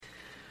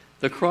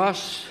The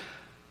cross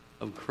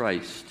of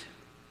Christ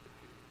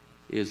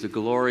is the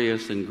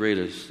glorious and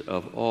greatest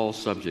of all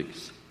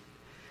subjects.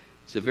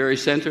 It's the very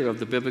center of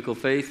the biblical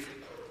faith.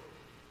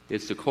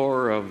 It's the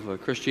core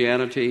of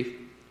Christianity.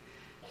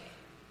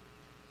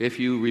 If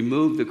you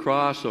remove the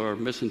cross or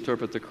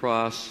misinterpret the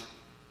cross,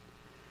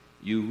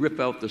 you rip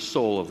out the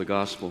soul of the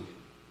gospel.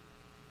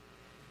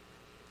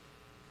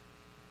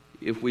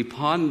 If we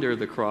ponder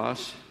the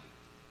cross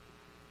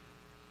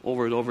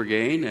over and over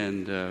again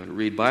and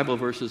read Bible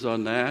verses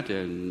on that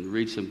and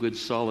read some good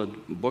solid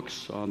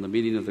books on the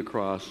meaning of the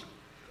cross,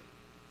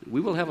 we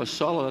will have a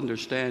solid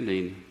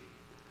understanding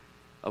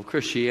of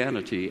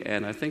Christianity,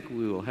 and I think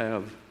we will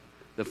have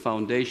the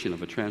foundation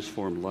of a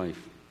transformed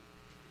life.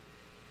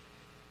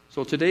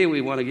 So today we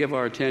want to give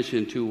our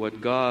attention to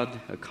what God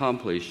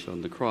accomplished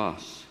on the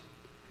cross.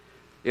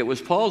 It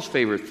was Paul's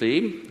favorite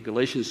theme,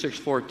 Galatians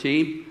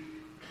 6:14.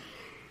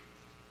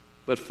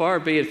 But far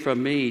be it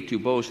from me to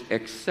boast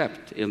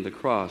except in the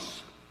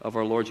cross of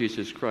our Lord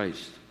Jesus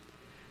Christ,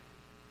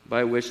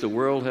 by which the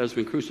world has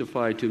been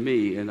crucified to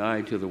me and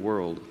I to the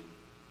world.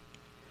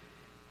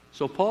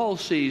 So Paul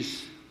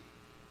sees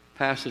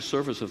past the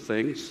surface of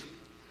things.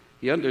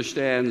 He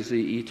understands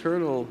the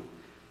eternal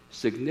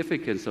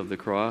significance of the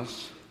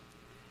cross.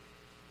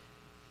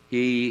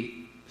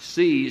 He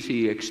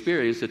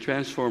experienced the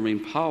transforming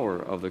power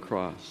of the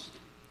cross.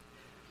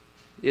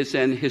 It's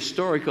an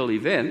historical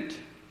event,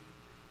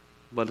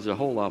 but it's a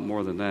whole lot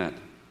more than that.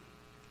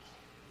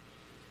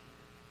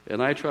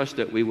 And I trust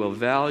that we will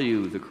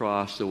value the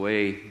cross the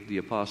way the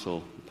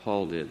Apostle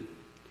Paul did.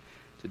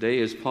 Today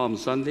is Palm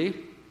Sunday,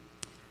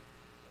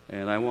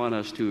 and I want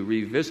us to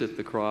revisit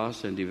the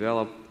cross and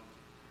develop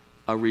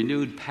a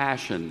renewed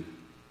passion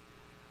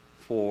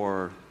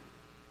for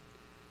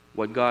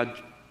what God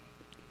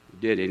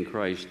did in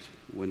Christ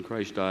when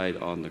Christ died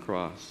on the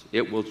cross.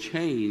 It will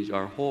change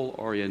our whole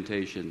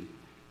orientation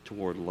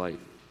toward life.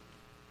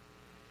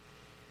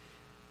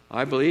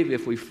 I believe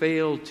if we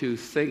fail to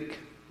think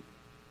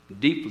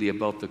deeply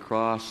about the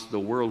cross, the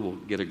world will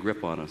get a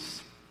grip on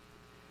us.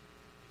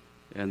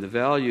 And the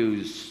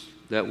values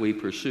that we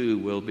pursue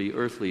will be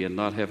earthly and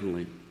not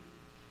heavenly.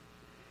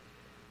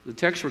 The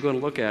text we're going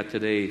to look at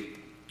today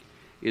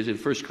is in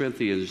 1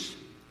 Corinthians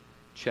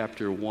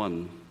chapter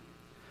 1.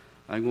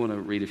 I'm going to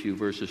read a few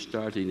verses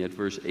starting at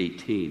verse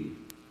 18.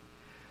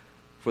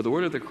 For the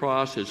word of the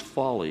cross is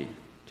folly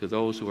to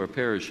those who are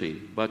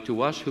perishing, but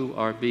to us who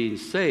are being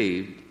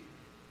saved,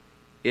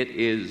 it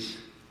is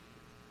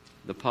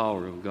the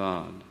power of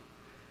God.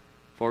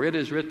 For it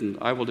is written,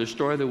 I will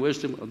destroy the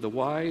wisdom of the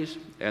wise,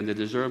 and the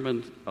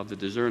discernment of the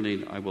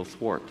discerning I will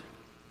thwart.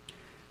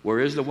 Where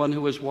is the one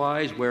who is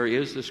wise? Where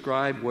is the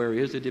scribe? Where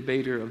is the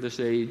debater of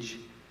this age?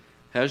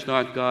 Has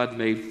not God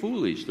made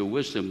foolish the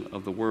wisdom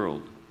of the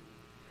world?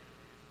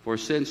 For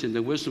since in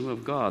the wisdom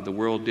of God the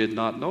world did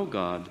not know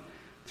God,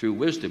 through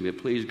wisdom it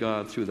pleased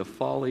God through the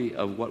folly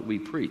of what we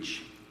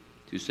preach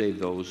to save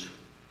those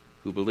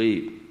who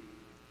believe.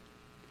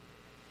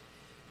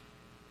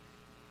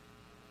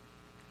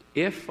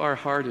 If our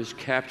heart is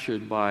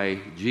captured by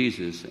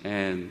Jesus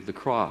and the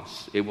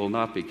cross, it will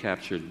not be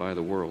captured by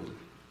the world.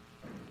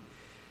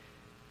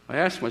 I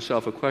asked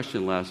myself a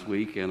question last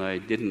week, and I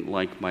didn't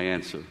like my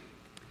answer.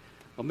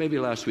 Well, maybe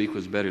last week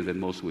was better than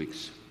most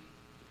weeks.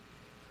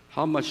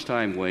 How much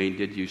time, Wayne,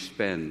 did you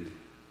spend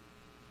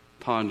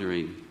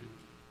pondering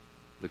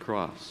the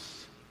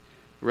cross?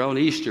 Around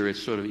Easter,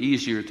 it's sort of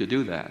easier to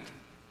do that.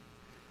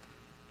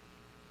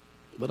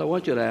 But I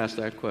want you to ask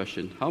that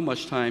question. How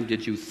much time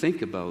did you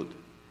think about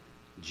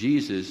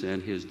Jesus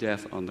and his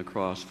death on the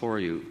cross for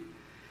you?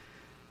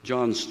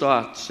 John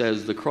Stott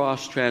says the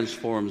cross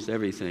transforms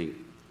everything.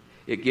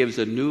 It gives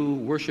a new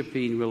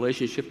worshiping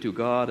relationship to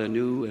God, a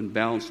new and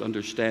balanced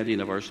understanding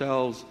of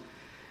ourselves,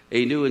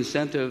 a new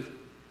incentive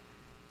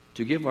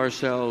to give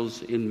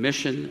ourselves in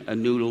mission, a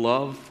new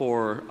love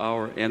for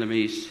our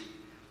enemies,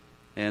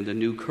 and a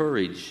new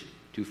courage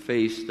to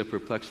face the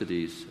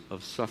perplexities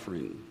of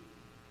suffering.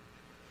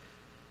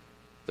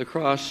 The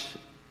cross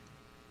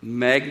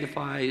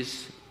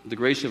magnifies the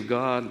grace of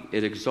God.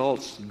 It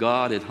exalts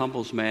God. It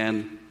humbles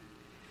man.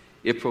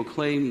 It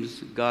proclaims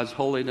God's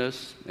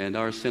holiness and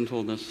our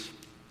sinfulness.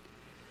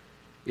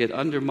 It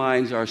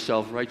undermines our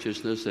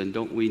self-righteousness, and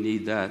don't we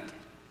need that,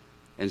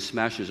 and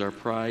smashes our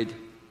pride.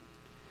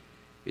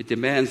 It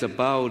demands a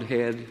bowed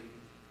head,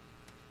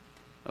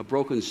 a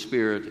broken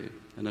spirit,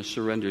 and a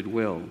surrendered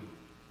will.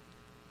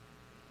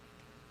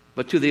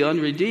 But to the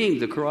unredeemed,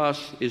 the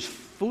cross is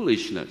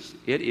foolishness.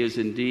 It is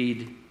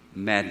indeed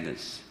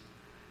madness.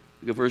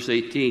 Look at verse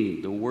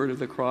 18. The word of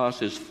the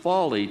cross is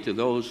folly to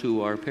those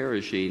who are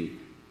perishing,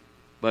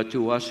 but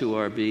to us who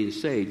are being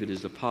saved, it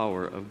is the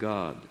power of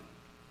God.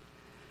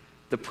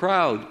 The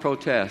proud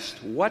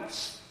protest,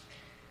 what's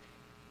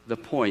the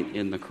point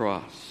in the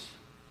cross?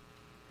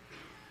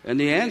 And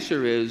the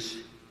answer is,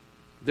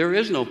 there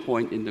is no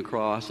point in the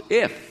cross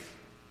if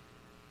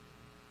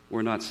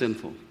we're not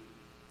sinful.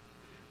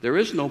 There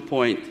is no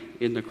point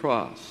in the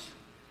cross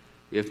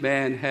if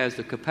man has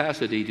the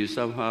capacity to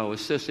somehow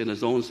assist in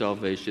his own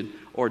salvation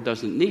or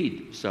doesn't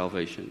need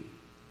salvation.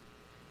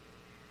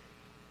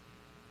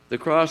 The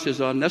cross is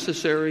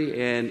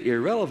unnecessary and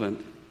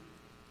irrelevant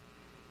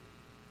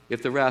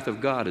if the wrath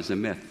of God is a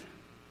myth.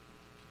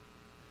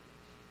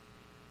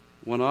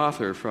 One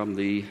author from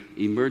the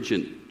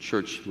emergent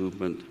church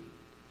movement,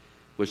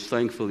 which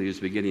thankfully is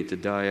beginning to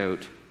die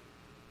out,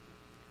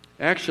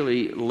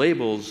 actually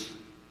labels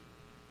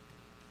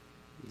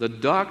the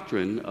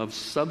doctrine of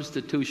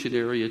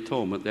substitutionary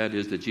atonement, that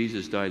is, that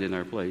Jesus died in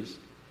our place.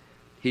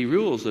 He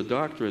labels the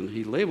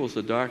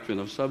doctrine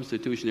of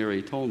substitutionary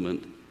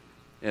atonement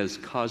as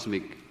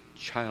cosmic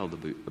child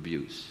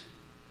abuse.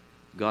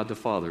 God the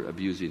Father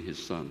abusing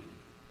his Son.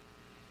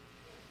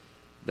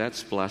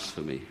 That's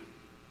blasphemy.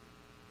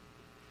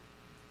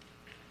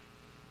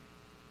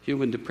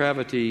 Human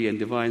depravity and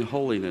divine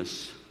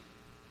holiness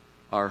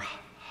are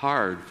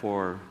hard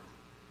for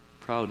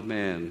proud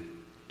man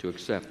to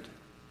accept.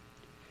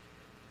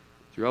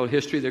 Throughout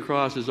history, the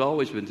cross has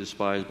always been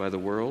despised by the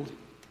world.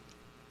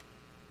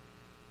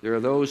 There are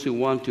those who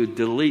want to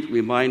delete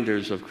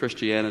reminders of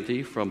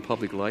Christianity from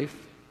public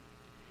life,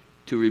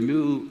 to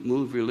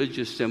remove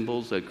religious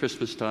symbols at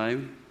Christmas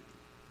time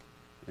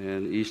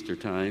and Easter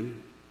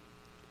time,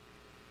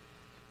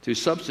 to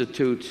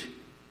substitute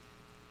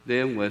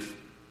them with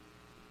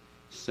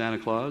Santa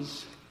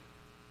Claus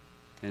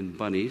and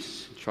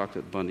bunnies,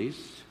 chocolate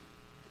bunnies.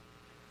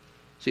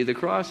 See, the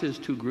cross is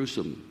too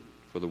gruesome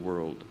for the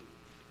world.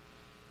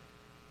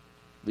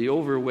 The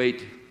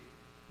overweight,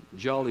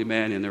 jolly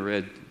man in a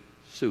red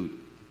suit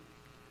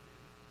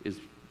is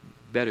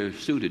better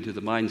suited to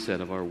the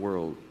mindset of our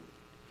world.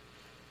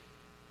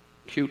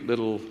 Cute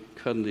little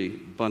cuddly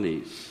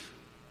bunnies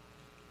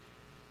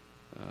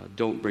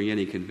don't bring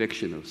any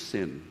conviction of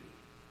sin.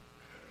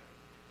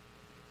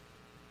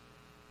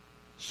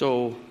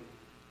 So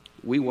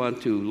we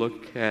want to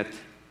look at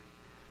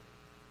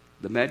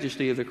the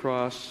majesty of the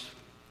cross.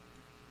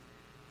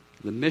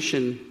 The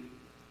mission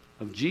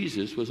of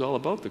Jesus was all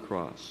about the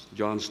cross.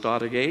 John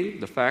Stott again,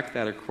 the fact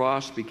that a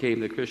cross became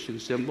the Christian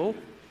symbol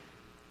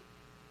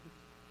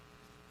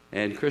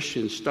and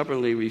Christians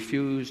stubbornly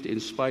refused, in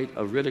spite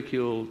of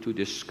ridicule, to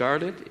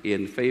discard it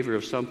in favor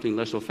of something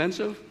less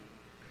offensive,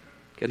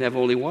 can have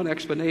only one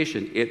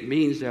explanation. It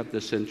means that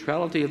the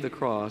centrality of the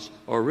cross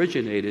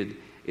originated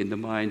in the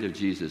mind of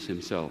Jesus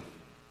himself.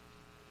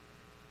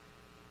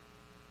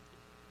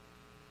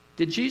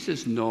 Did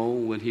Jesus know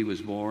when he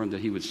was born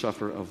that he would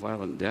suffer a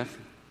violent death?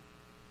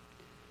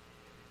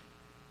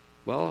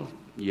 Well,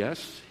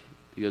 yes,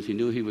 because he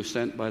knew he was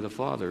sent by the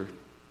Father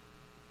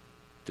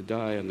to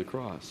die on the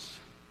cross.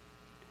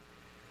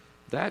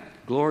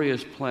 That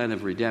glorious plan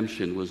of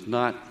redemption was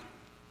not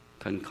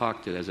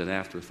concocted as an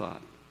afterthought.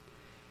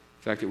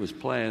 In fact, it was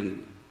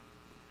planned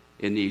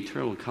in the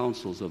eternal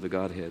counsels of the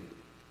Godhead.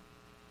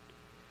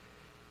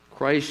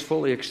 Christ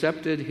fully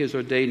accepted his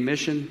ordained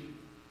mission.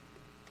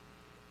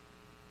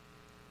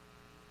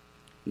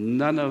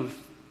 None of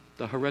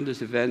the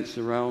horrendous events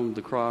around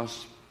the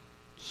cross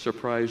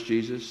surprised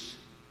Jesus.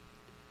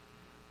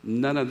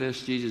 None of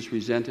this Jesus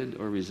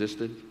resented or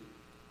resisted.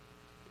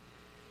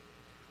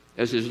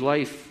 As his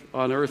life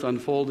on earth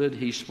unfolded,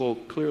 he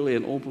spoke clearly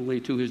and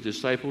openly to his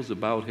disciples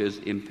about his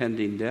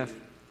impending death.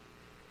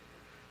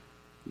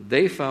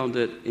 They found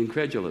it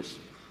incredulous.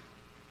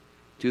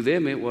 To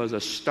them, it was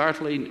a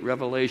startling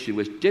revelation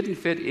which didn't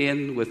fit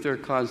in with their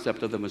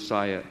concept of the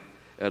Messiah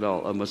at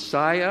all. A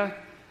Messiah,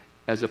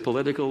 as a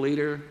political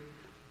leader,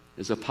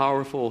 is a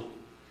powerful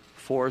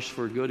force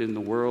for good in the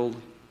world.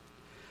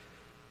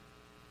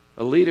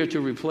 A leader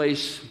to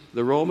replace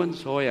the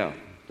Romans, oh yeah,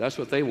 that's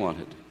what they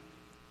wanted.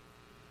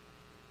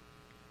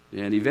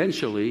 And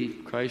eventually,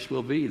 Christ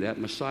will be that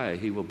Messiah.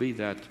 He will be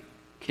that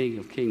King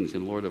of Kings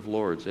and Lord of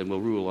Lords and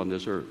will rule on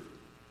this earth.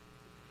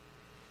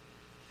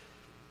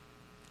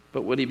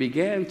 But when he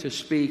began to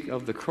speak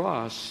of the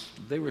cross,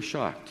 they were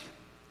shocked.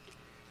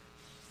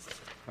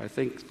 I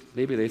think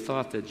maybe they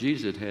thought that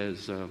Jesus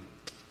has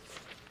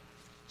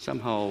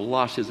somehow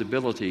lost his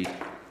ability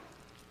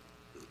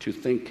to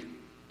think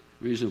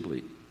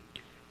reasonably.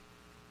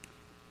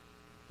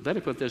 Let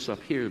me put this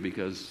up here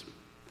because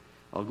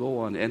I'll go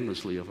on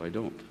endlessly if I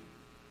don't.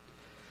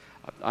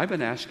 I've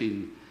been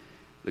asking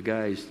the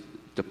guys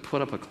to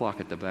put up a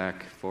clock at the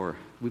back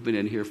we've been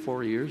in here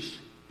 4 years.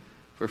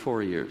 For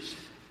 4 years.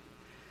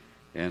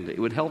 And it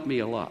would help me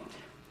a lot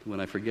when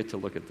I forget to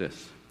look at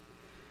this.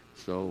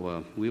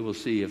 So we will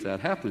see if that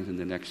happens in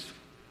the next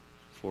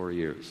 4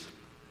 years.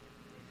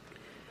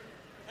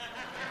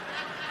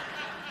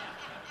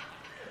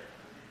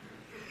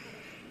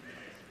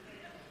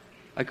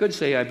 I could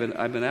say I've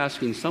been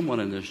asking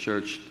someone in this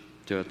church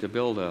to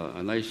build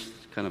a nice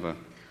kind of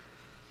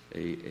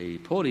a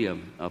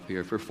podium up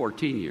here for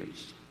 14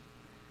 years.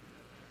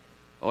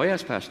 Oh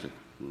yes, Pastor,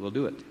 we'll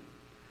do it.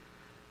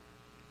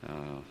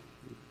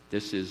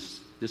 This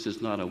is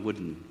not a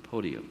wooden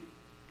podium.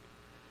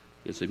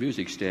 It's a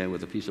music stand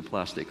with a piece of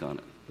plastic on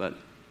it. But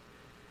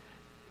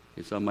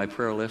it's on my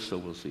prayer list, so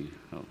we'll see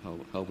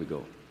how we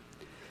go.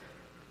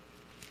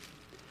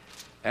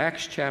 Mark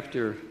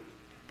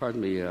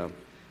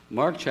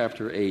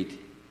chapter 8,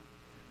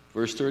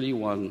 verse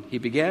 31, he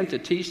began to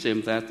teach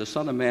them that the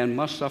Son of Man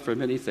must suffer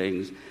many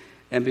things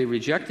and be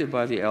rejected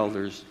by the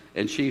elders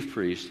and chief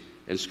priests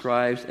and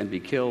scribes and be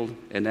killed,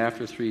 and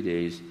after 3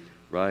 days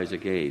rise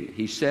again.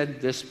 He said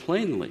this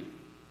plainly,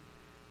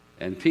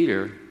 and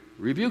Peter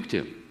rebuked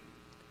him.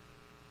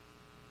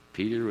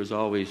 Peter was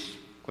always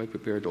quite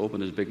prepared to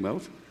open his big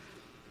mouth.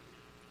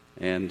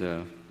 And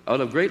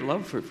out of great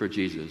love for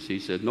Jesus, he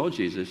said, "No,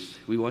 Jesus,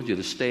 we want you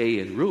to stay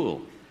and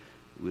rule.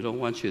 We don't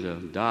want you to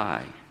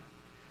die."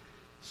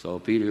 So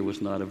Peter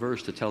was not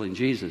averse to telling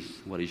Jesus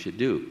what he should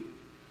do.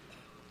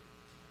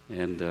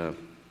 And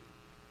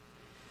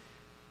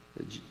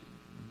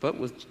but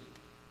with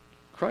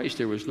Christ,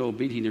 there was no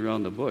beating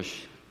around the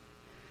bush.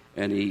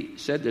 And he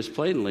said this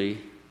plainly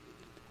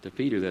to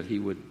Peter, that he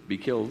would be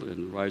killed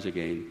and rise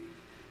again.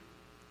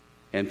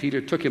 And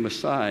Peter took him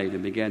aside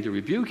and began to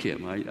rebuke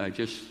him. I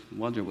just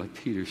wonder what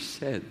Peter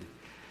said.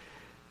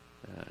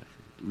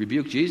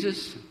 Rebuke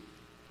Jesus?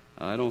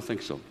 I don't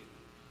think so.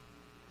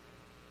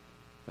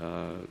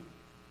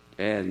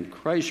 And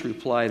Christ's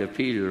reply to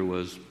Peter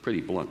was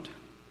pretty blunt.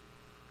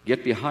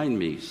 "Get behind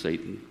me,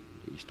 Satan."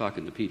 He's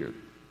talking to Peter.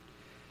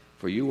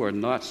 "For you are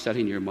not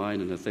setting your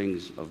mind on the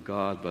things of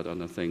God, but on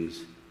the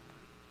things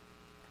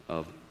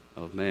of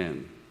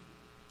man."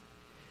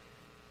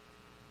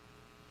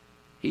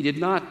 He did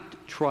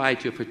not try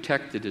to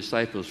protect the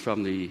disciples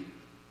from the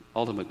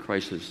ultimate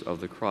crisis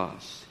of the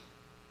cross.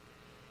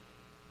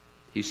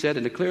 He said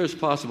in the clearest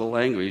possible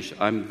language,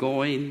 "I'm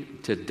going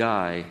to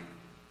die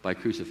by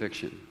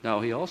crucifixion." Now,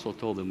 he also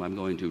told them, "I'm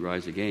going to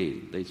rise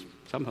again." They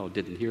somehow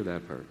didn't hear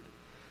that part.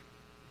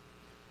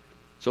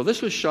 So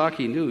this was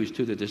shocking news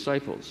to the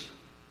disciples.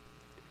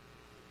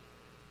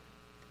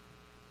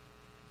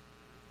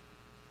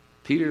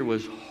 Peter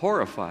was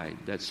horrified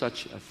that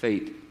such a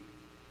fate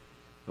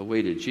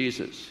awaited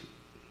Jesus.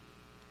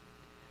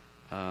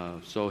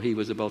 So he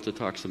was about to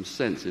talk some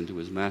sense into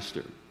his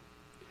master.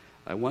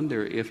 I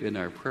wonder if in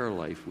our prayer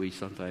life we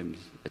sometimes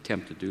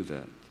attempt to do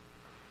that.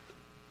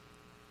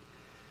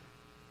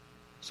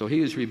 So he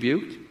is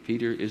rebuked.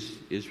 Peter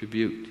is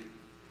rebuked.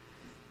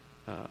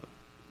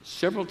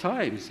 Several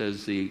times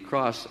as the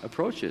cross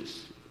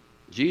approaches,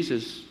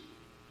 Jesus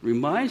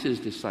reminds his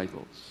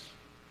disciples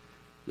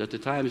that the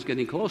time is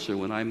getting closer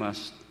when I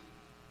must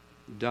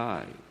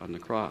die on the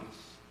cross.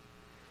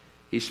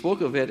 He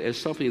spoke of it as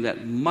something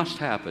that must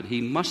happen.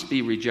 He must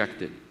be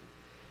rejected,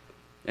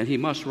 and he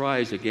must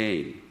rise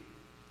again.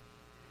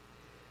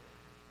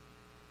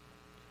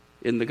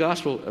 In the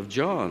Gospel of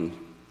John,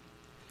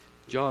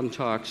 John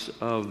talks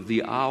of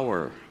the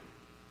hour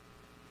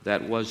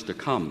that was to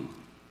come.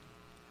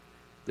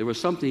 There was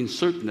something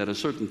certain at a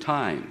certain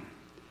time,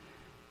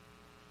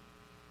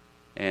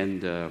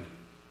 and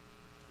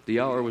the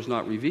hour was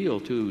not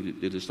revealed to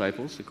the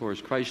disciples. Of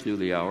course, Christ knew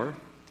the hour.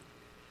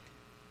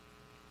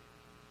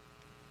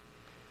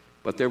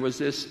 But there was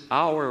this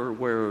hour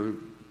where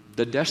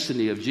the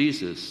destiny of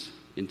Jesus,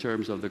 in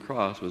terms of the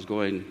cross, was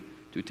going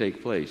to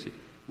take place.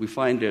 We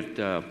find it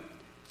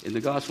in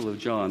the Gospel of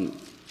John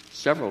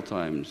several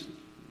times,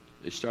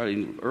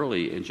 starting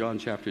early in John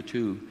chapter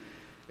 2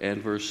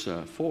 and verse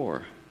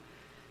 4.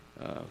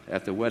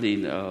 At the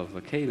wedding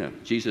of Cana,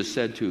 Jesus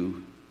said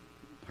to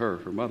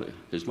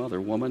his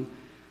mother, "Woman,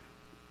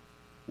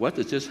 what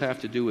does this have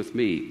to do with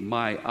me?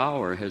 My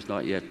hour has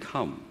not yet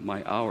come.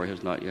 My hour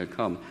has not yet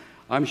come."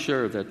 I'm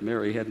sure that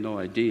Mary had no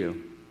idea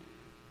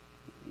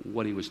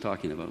what he was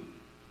talking about.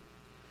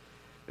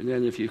 And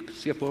then if you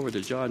skip over to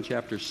John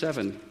chapter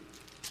 7,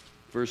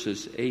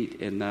 verses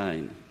 8 and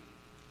 9.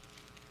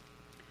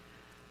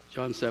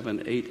 John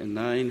 7, 8 and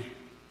 9.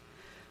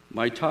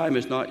 "My time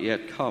has not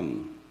yet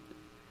come.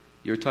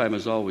 Your time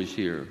is always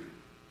here.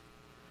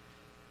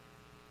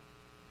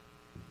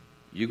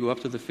 You go up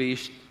to the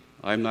feast.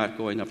 I'm not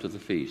going up to the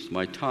feast.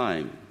 My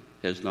time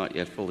has not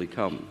yet fully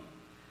come."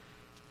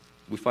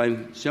 We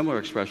find similar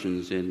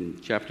expressions in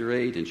chapter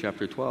 8, and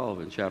chapter 12,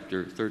 and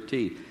chapter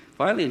 13.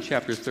 Finally, in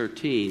chapter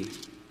 13,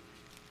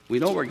 we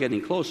know we're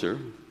getting closer,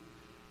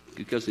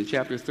 because in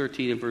chapter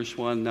 13 and verse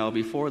 1, "Now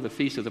before the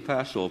feast of the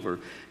Passover,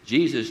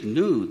 Jesus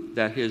knew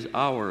that his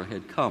hour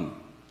had come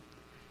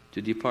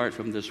to depart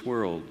from this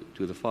world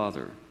to the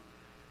Father.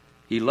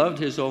 He loved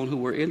his own who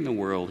were in the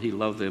world. He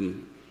loved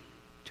them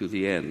to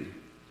the end."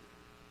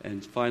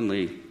 And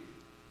finally,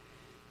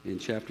 in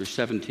chapter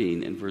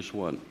 17 and verse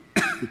 1,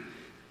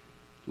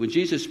 "When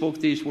Jesus spoke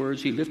these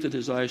words, he lifted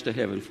his eyes to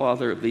heaven.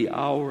 Father, the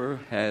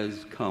hour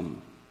has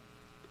come.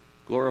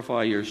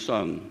 Glorify your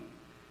Son,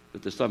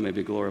 that the Son may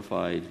be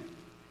glorified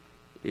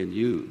in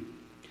you."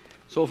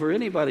 So for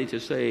anybody to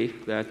say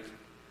that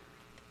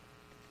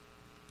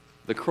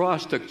the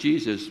cross took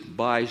Jesus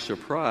by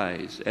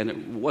surprise, and it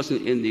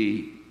wasn't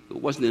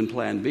in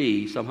plan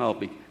B, somehow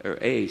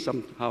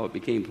it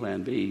became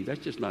plan B,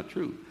 that's just not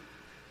true.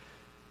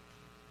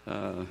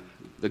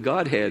 The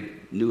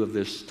Godhead knew of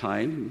this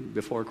time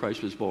before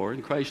Christ was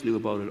born. Christ knew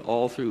about it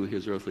all through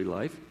his earthly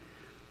life.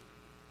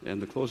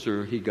 And the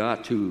closer he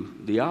got to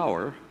the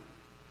hour,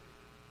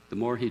 the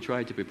more he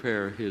tried to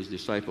prepare his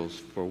disciples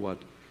for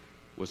what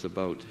was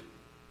about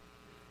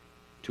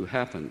to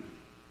happen.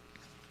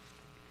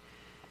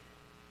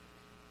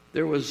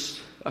 There was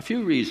a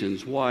few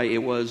reasons why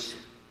it was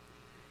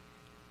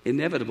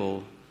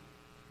inevitable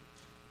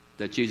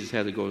that Jesus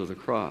had to go to the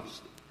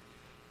cross.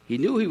 He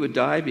knew he would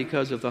die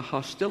because of the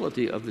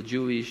hostility of the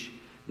Jewish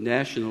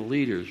national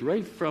leaders.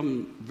 Right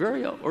from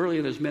very early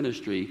in his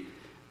ministry,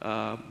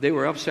 they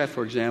were upset,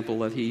 for example,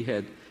 that he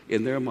had,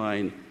 in their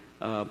mind,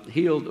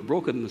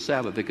 broken the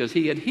Sabbath, because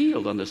he had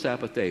healed on the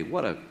Sabbath day.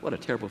 What a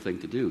terrible thing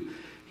to do.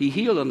 He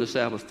healed on the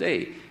Sabbath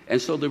day.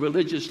 And so the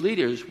religious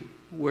leaders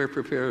were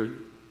prepared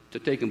to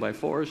take him by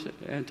force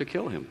and to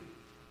kill him.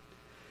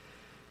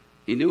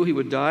 He knew he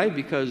would die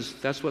because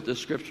that's what the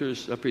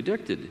scriptures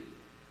predicted.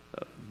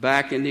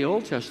 Back in the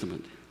Old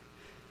Testament,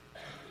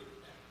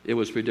 it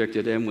was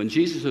predicted. And when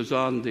Jesus was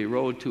on the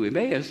road to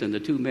Emmaus and the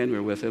two men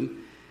were with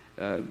him,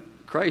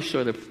 Christ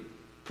sort of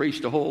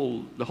preached the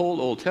whole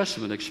Old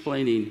Testament,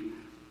 explaining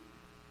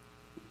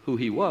who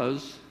he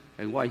was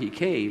and why he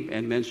came,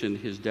 and mentioned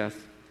his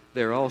death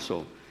there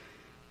also.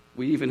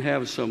 We even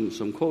have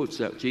some quotes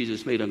that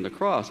Jesus made on the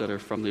cross that are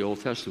from the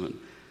Old Testament.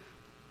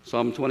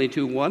 Psalm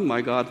 22:1,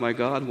 my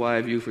God, why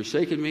have you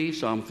forsaken me?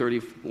 Psalm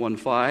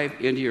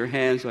 31:5, into your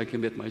hands I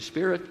commit my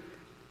spirit.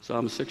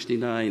 Psalm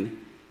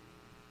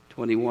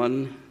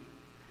 69:21,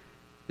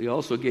 they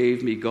also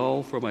gave me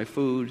gall for my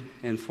food,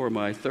 and for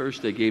my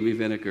thirst they gave me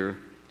vinegar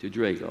to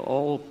drink.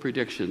 All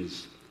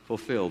predictions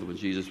fulfilled when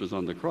Jesus was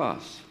on the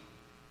cross.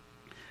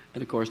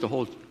 And of course, the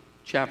whole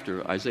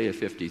chapter, Isaiah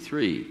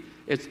 53,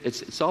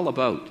 it's all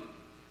about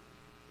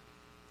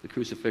the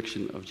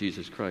crucifixion of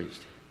Jesus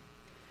Christ.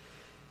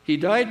 He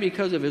died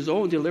because of his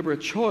own deliberate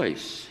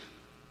choice.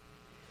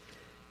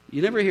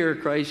 You never hear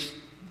Christ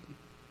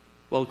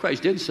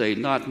did say,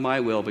 not my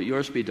will, but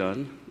yours be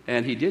done.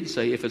 And he did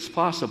say, if it's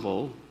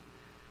possible,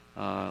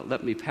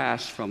 let me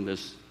pass from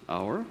this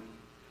hour.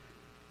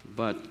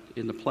 But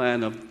in the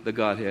plan of the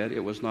Godhead, it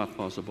was not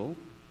possible.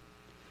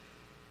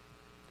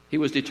 He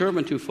was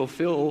determined to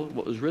fulfill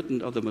what was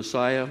written of the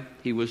Messiah.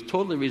 He was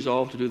totally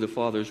resolved to do the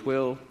Father's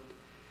will.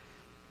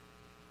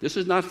 This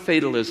is not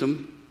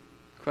fatalism.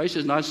 Christ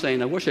is not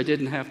saying, I wish I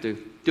didn't have to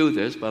do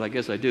this, but I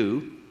guess I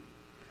do.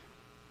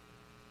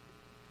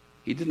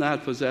 He did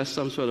not possess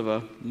some sort of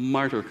a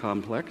martyr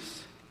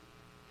complex.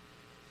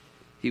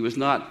 He was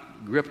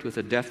not gripped with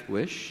a death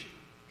wish.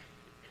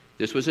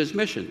 This was his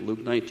mission. Luke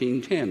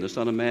 19:10, the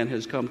Son of Man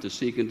has come to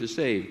seek and to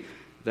save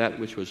that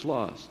which was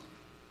lost.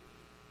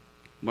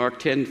 Mark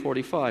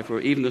 10:45, for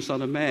even the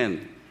Son of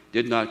Man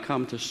did not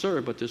come to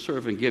serve, but to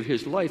serve and give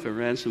his life a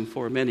ransom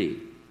for many.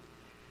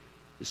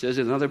 It says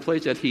in another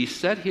place that he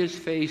set his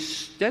face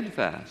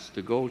steadfast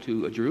to go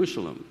to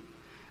Jerusalem.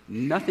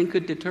 Nothing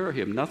could deter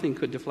him. Nothing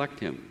could deflect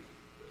him.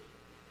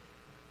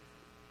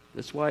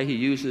 That's why he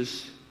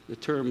uses the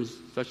terms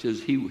such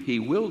as he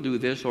will do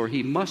this or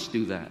he must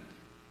do that.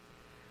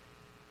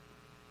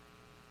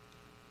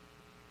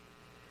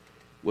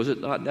 Was it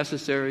not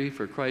necessary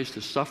for Christ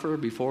to suffer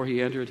before he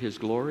entered his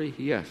glory?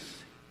 Yes.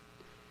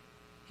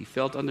 He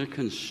felt under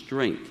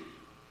constraint.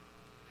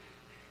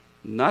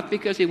 Not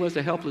because he was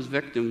a helpless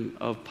victim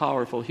of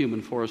powerful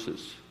human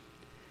forces.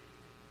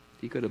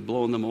 He could have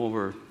blown them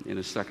over in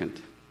a second.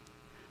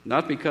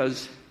 Not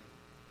because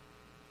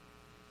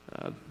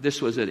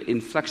this was an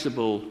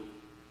inflexible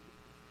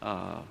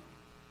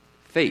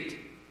fate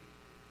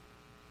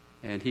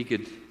and he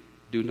could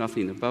do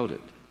nothing about it.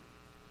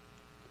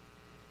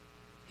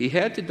 He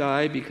had to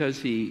die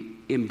because he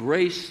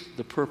embraced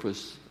the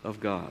purpose of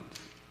God.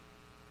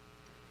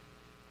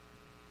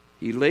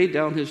 He laid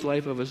down his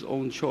life of his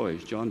own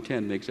choice. John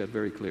 10 makes that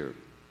very clear.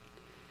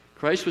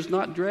 Christ was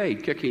not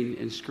dragged kicking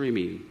and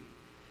screaming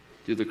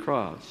to the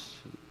cross.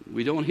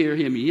 We don't hear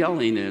him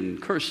yelling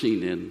and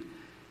cursing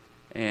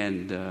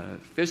and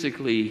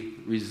physically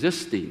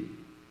resisting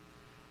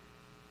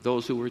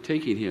those who were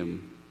taking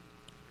him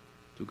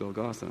to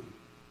Golgotha.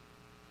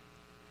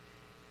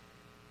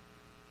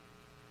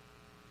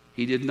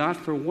 He did not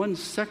for 1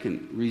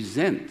 second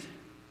resent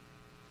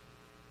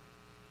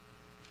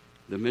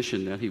the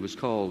mission that he was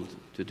called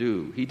to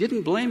do. He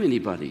didn't blame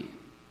anybody.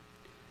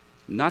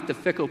 Not the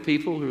fickle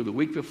people who the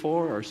week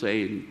before are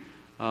saying,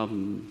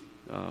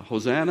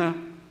 Hosanna.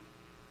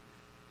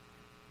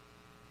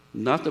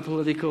 Not the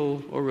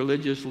political or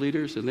religious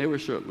leaders, and they were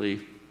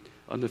certainly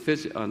on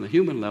the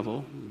human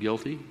level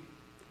guilty.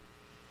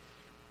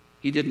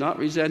 He did not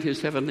resent his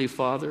heavenly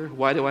Father.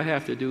 Why do I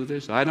have to do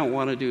this? I don't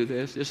want to do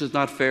this. This is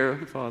not fair,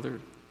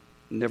 Father.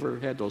 Never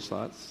had those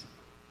thoughts.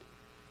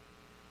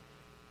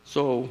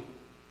 So,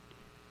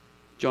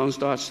 John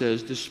Stott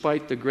says,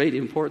 despite the great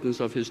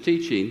importance of his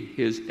teaching,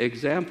 his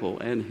example,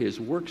 and his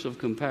works of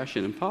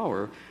compassion and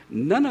power,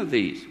 none of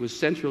these was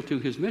central to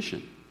his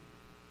mission.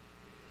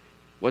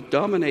 What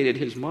dominated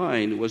his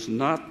mind was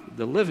not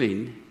the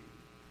living,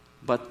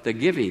 but the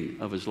giving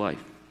of his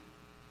life.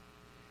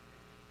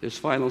 This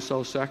final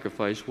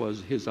self-sacrifice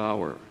was his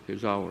hour.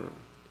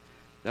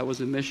 That was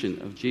the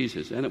mission of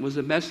Jesus, and it was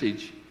the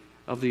message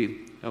of the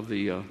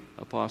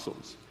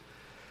apostles.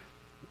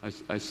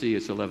 I see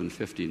it's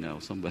 11:50 now.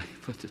 Somebody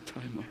put the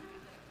time on.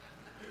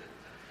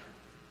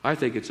 I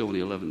think it's only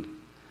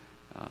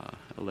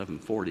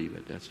 11:40,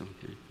 but that's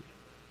okay.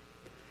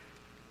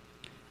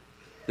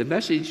 the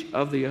message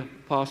of the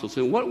apostles.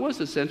 And what was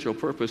the central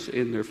purpose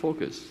in their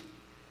focus?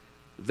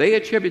 They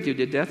attributed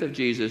the death of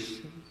Jesus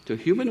to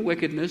human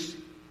wickedness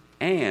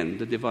and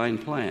the divine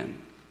plan,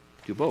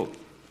 to both.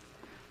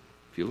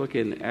 If you look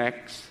in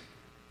Acts,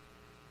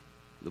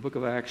 the book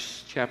of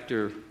Acts,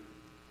 chapter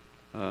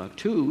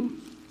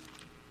 2,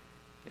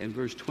 and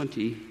verse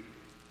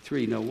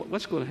 23. Now,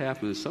 what's going to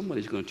happen is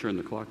somebody's going to turn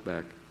the clock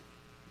back.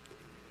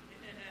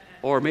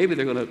 Or maybe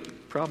they're going to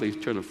probably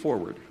turn it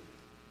forward.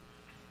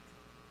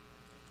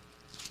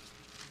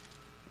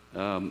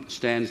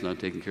 Stan's not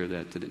taking care of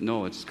that today.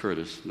 No, it's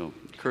Curtis. No,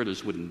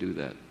 Curtis wouldn't do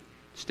that.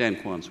 Stan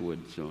Quantz would.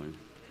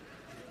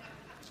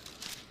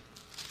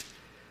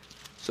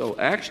 So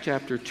Acts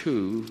chapter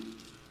 2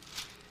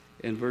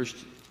 and verse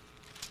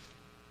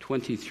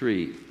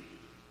 23.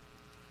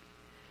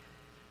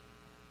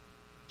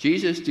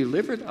 Jesus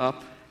delivered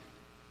up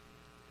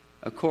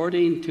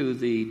according to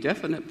the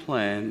definite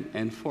plan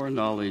and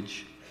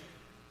foreknowledge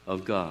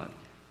of God.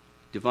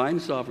 Divine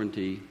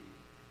sovereignty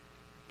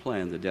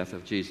planned the death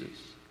of Jesus.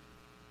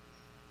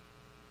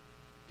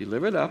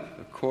 Delivered up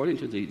according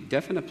to the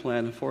definite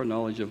plan and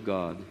foreknowledge of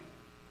God.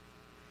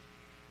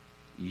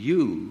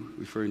 You,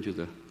 referring to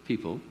the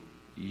people,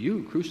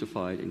 you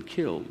crucified and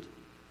killed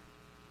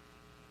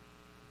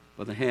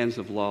by the hands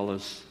of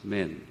lawless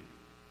men.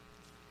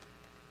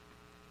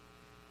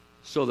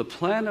 So the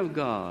plan of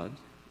God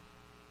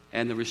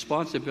and the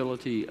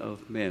responsibility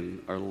of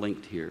men are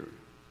linked here.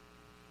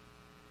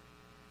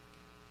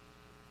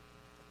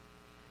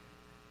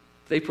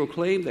 They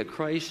proclaimed that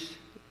Christ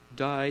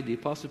died, the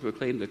apostles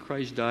proclaimed that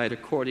Christ died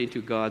according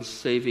to God's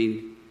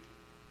saving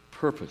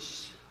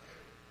purpose.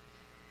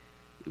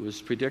 It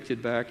was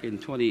predicted back in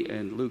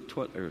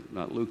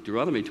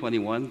Deuteronomy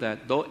 21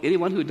 that though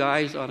anyone who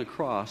dies on a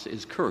cross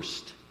is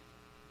cursed.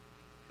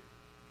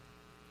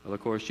 Well, of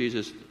course,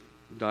 Jesus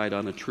died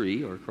on a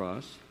tree or a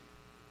cross.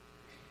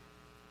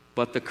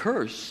 But the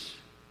curse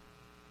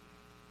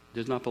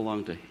does not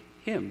belong to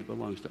him, it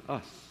belongs to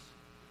us.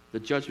 The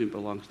judgment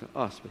belongs to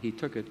us, but he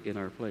took it in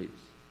our place.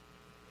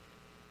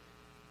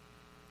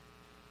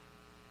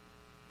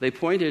 They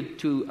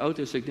pointed out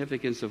the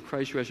significance of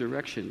Christ's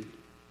resurrection.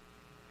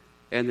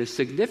 And the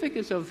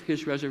significance of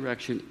his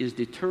resurrection is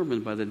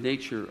determined by the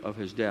nature of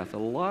his death. A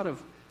lot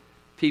of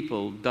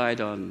people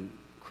died on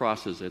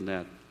crosses in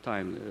that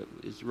time.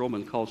 It's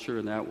Roman culture,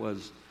 and that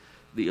was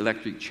the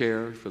electric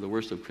chair for the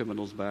worst of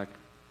criminals back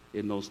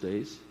in those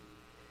days.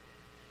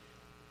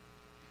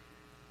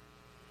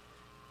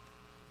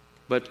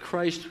 But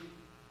Christ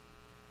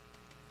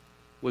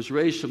was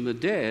raised from the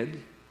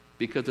dead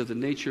because of the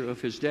nature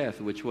of his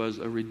death, which was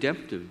a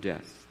redemptive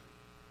death.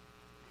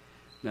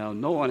 Now,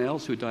 no one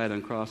else who died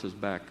on crosses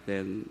back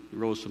then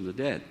rose from the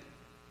dead,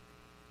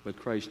 but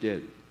Christ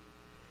did.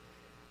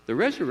 The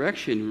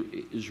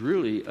resurrection is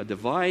really a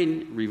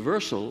divine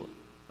reversal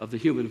of the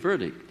human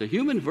verdict. The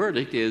human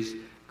verdict is,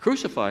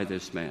 crucify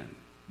this man.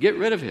 Get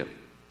rid of him.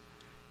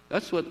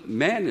 That's what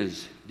man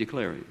is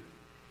declaring.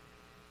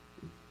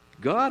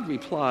 God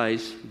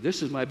replies,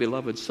 this is my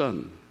beloved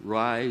Son.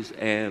 Rise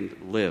and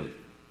live.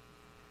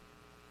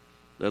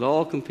 Let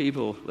all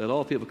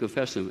people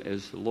confess him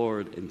as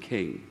Lord and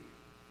King.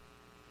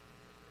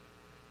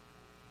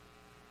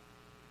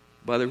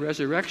 By the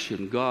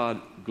resurrection,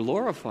 God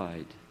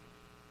glorified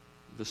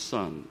the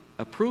Son,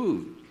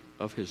 approved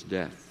of his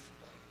death,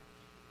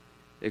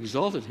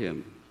 exalted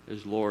him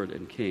as Lord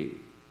and King.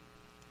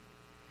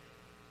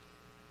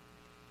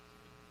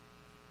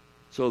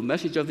 So the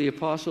message of the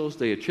apostles,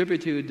 they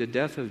attributed the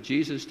death of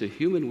Jesus to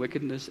human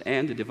wickedness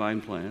and the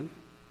divine plan.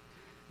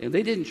 And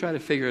they didn't try to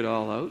figure it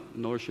all out,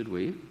 nor should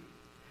we.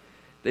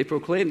 They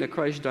proclaimed that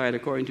Christ died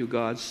according to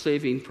God's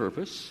saving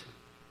purpose.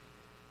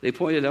 They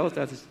pointed out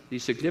that the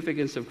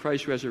significance of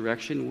Christ's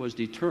resurrection was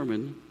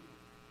determined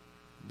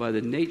by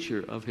the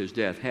nature of his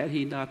death. Had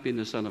he not been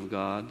the Son of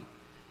God,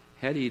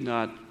 had he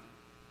not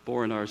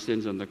borne our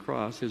sins on the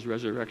cross, his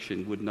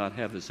resurrection would not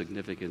have the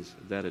significance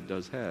that it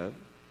does have.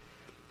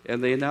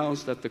 And they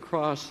announced that the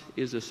cross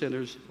is the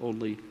sinner's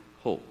only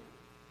hope.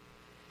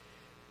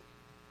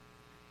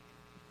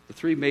 The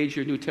three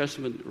major New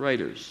Testament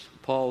writers,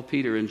 Paul,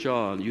 Peter, and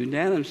John,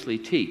 unanimously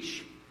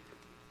teach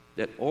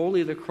that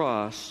only the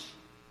cross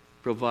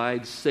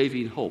provides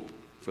saving hope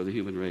for the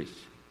human race.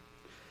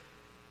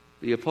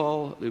 The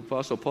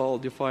Apostle Paul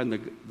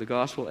defined the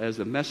gospel as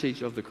the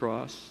message of the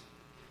cross.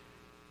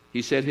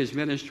 He said his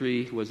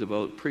ministry was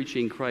about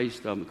preaching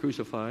Christ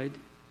crucified.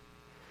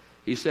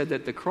 He said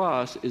that the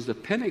cross is the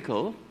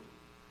pinnacle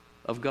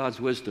of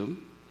God's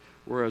wisdom,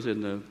 whereas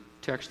in the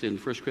text in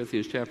 1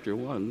 Corinthians chapter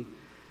 1,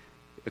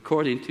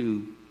 according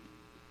to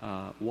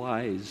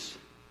wise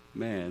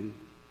man,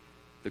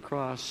 the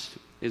cross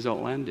is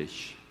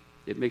outlandish.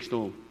 It makes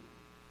no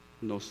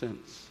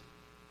sense.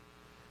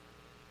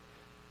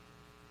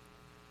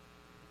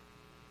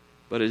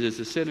 But it is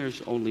the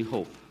sinner's only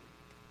hope.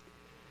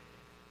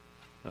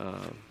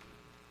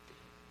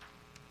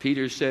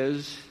 Peter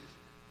says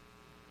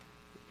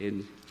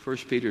in 1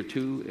 Peter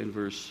 2 and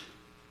verse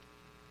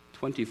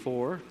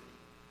 24,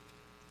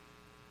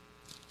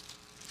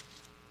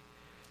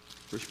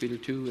 1 Peter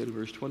 2 and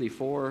verse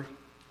 24.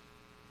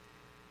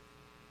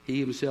 He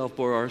himself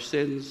bore our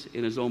sins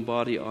in his own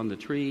body on the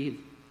tree,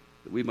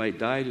 that we might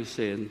die to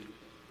sin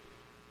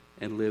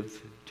and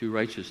live to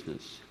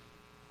righteousness.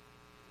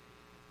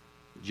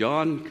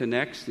 John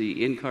connects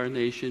the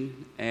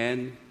incarnation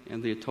and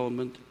the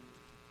atonement.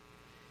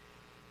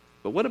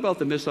 But what about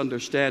the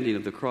misunderstanding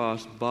of the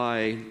cross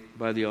by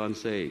the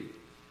unsaved?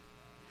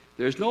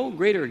 There's no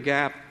greater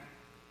gap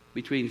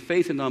between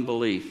faith and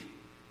unbelief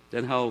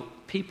than how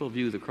people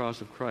view the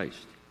cross of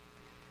Christ.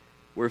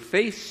 Where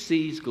faith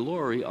sees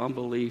glory,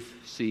 unbelief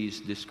sees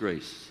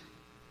disgrace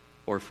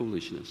or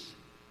foolishness.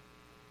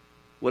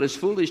 What is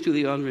foolish to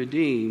the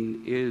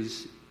unredeemed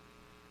is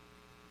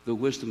the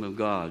wisdom of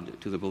God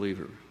to the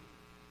believer.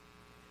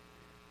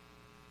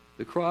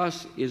 The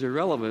cross is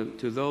irrelevant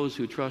to those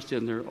who trust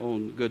in their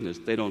own goodness.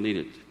 They don't need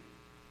it.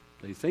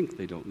 They think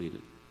they don't need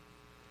it.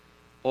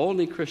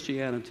 Only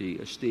Christianity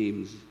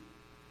esteems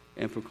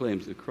and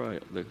proclaims the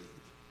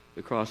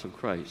cross of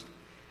Christ.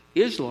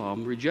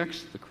 Islam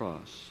rejects the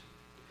cross.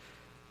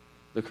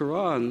 The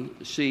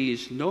Quran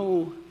sees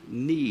no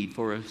need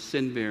for a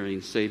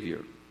sin-bearing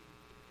Savior.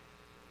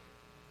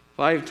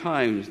 5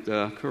 times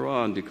the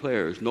Quran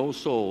declares, no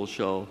soul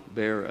shall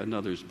bear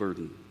another's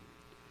burden.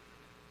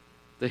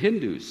 The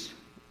Hindus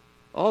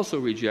also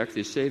reject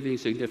the saving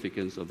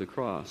significance of the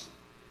cross.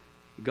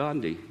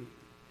 Gandhi,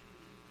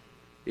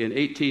 in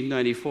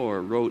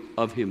 1894, wrote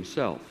of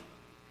himself,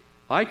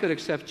 I could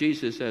accept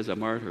Jesus as a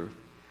martyr,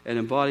 an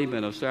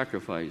embodiment of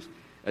sacrifice,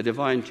 a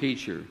divine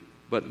teacher,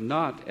 but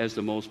not as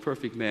the most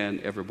perfect man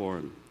ever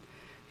born.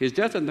 His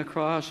death on the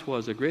cross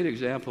was a great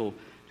example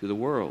to the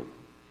world,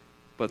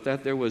 but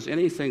that there was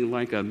anything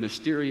like a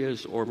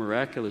mysterious or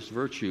miraculous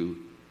virtue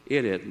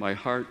in it, my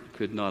heart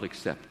could not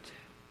accept.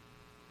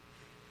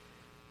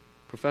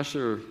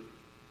 Professor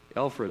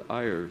Alfred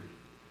Ayer,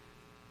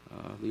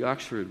 the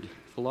Oxford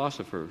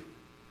philosopher,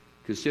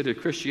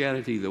 considered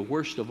Christianity the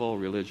worst of all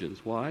religions.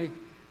 Why?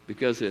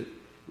 Because it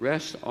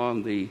rests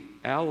on the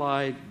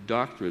allied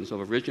doctrines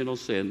of original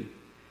sin,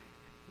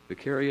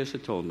 vicarious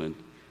atonement,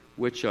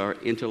 which are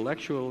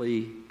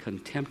intellectually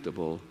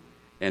contemptible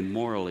and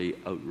morally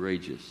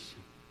outrageous.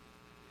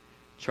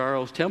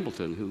 Charles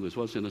Templeton, who was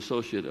once an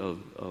associate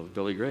of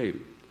Billy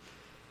Graham,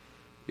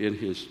 in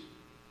his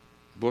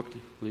book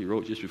that he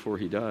wrote just before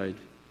he died,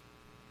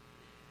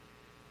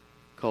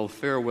 called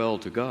Farewell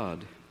to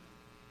God,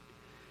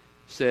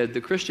 said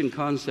the Christian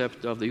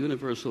concept of the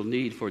universal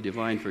need for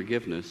divine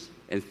forgiveness,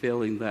 and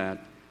failing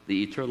that,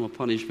 the eternal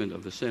punishment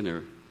of the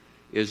sinner,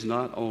 is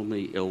not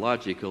only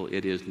illogical,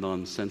 it is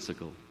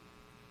nonsensical.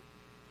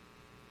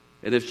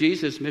 And if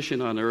Jesus'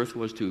 mission on earth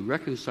was to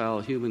reconcile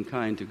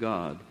humankind to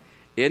God,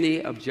 any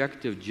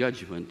objective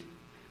judgment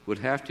would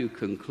have to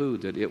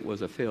conclude that it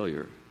was a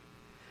failure.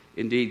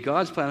 Indeed,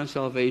 God's plan of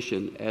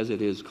salvation, as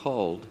it is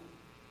called,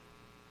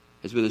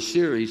 has been a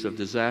series of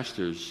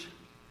disasters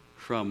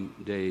from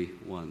day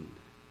one.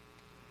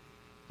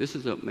 This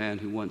is a man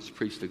who once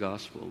preached the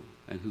gospel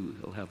and who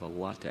will have a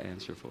lot to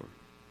answer for.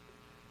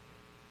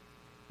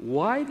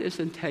 Why this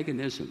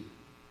antagonism?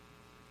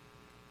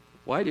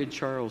 Why did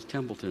Charles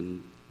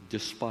Templeton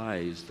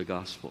despise the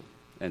gospel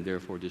and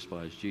therefore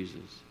despise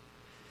Jesus?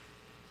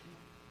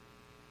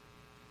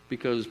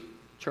 Because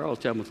Charles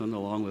Templeton,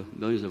 along with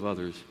millions of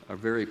others,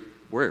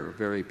 were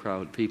very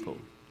proud people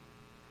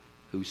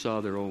who saw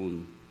their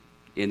own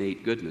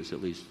innate goodness,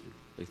 at least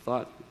they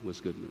thought was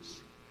goodness.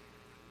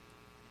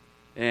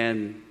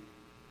 And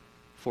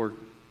for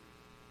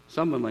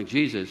someone like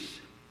Jesus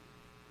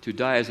to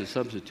die as a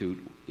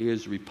substitute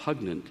is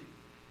repugnant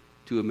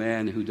to a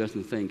man who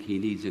doesn't think he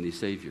needs any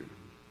Savior.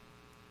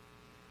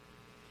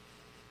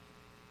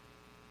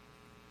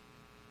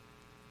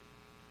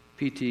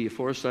 P.T.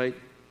 Forsyth,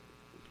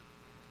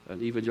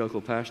 an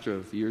evangelical pastor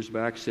of years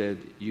back, said,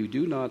 you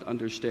do not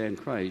understand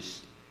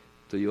Christ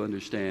till you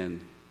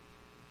understand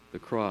the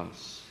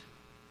cross.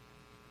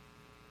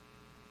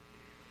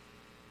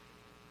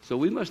 So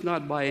we must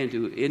not buy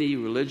into any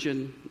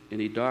religion,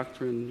 any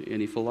doctrine,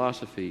 any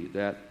philosophy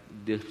that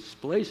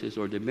displaces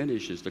or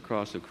diminishes the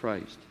cross of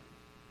Christ.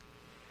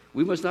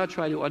 We must not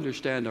try to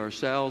understand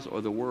ourselves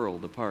or the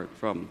world apart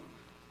from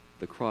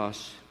the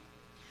cross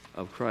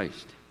of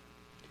Christ.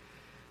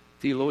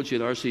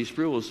 Theologian R.C.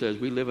 Sproul says,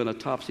 we live in a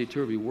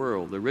topsy-turvy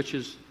world. The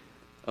riches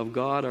of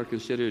God are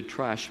considered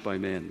trash by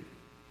men.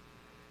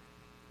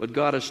 What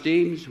God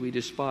esteems, we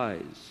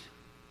despise.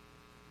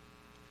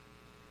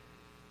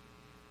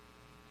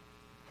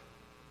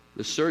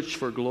 The search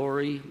for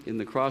glory in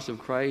the cross of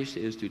Christ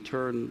is to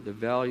turn the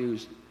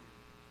values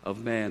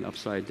of man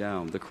upside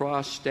down. The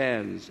cross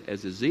stands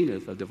as the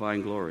zenith of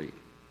divine glory.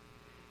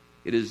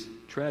 It is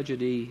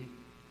tragedy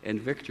and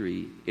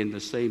victory in the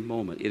same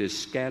moment. It is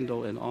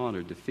scandal and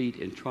honor, defeat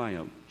and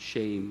triumph,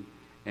 shame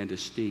and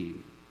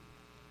esteem.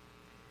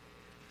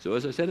 So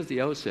as I said at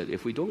the outset,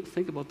 if we don't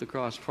think about the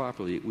cross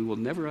properly, we will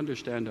never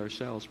understand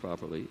ourselves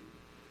properly.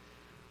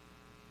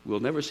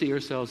 We'll never see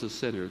ourselves as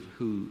sinners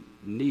who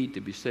need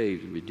to be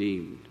saved and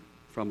redeemed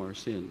from our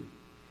sin.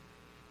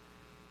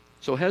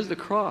 So has the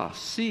cross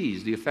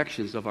seized the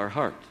affections of our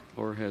heart,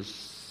 or has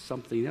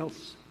something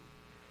else?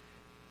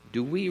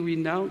 Do we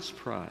renounce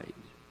pride?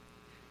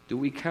 Do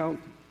we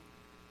count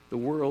the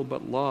world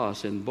but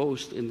loss and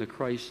boast in the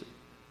Christ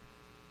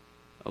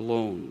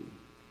alone,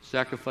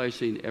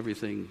 sacrificing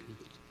everything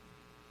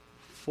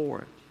for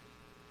it?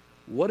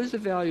 What is the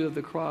value of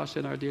the cross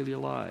in our daily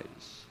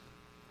lives?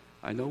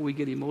 I know we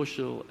get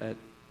emotional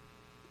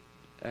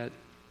at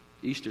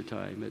Easter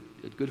time,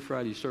 at Good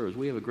Friday service.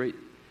 We have a great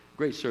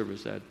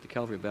service at the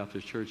Calvary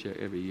Baptist Church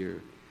every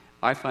year.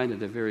 I find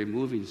it a very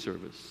moving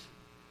service.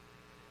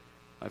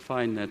 I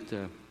find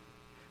that,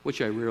 which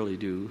I rarely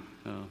do,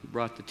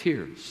 brought to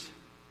tears.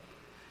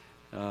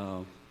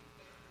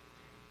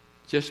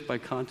 Just by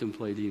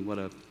contemplating what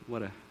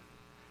a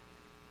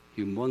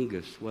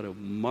humongous, what a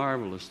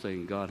marvelous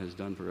thing God has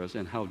done for us,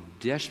 and how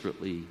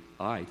desperately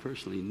I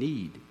personally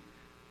need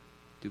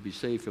to be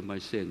saved from my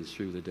sins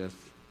through the death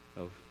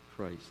of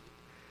Christ.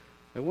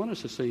 I want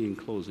us to sing in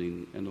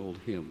closing an old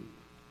hymn,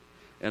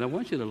 and I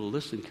want you to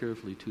listen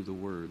carefully to the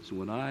words.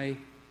 When I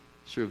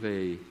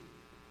survey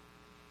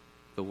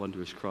the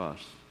wondrous cross,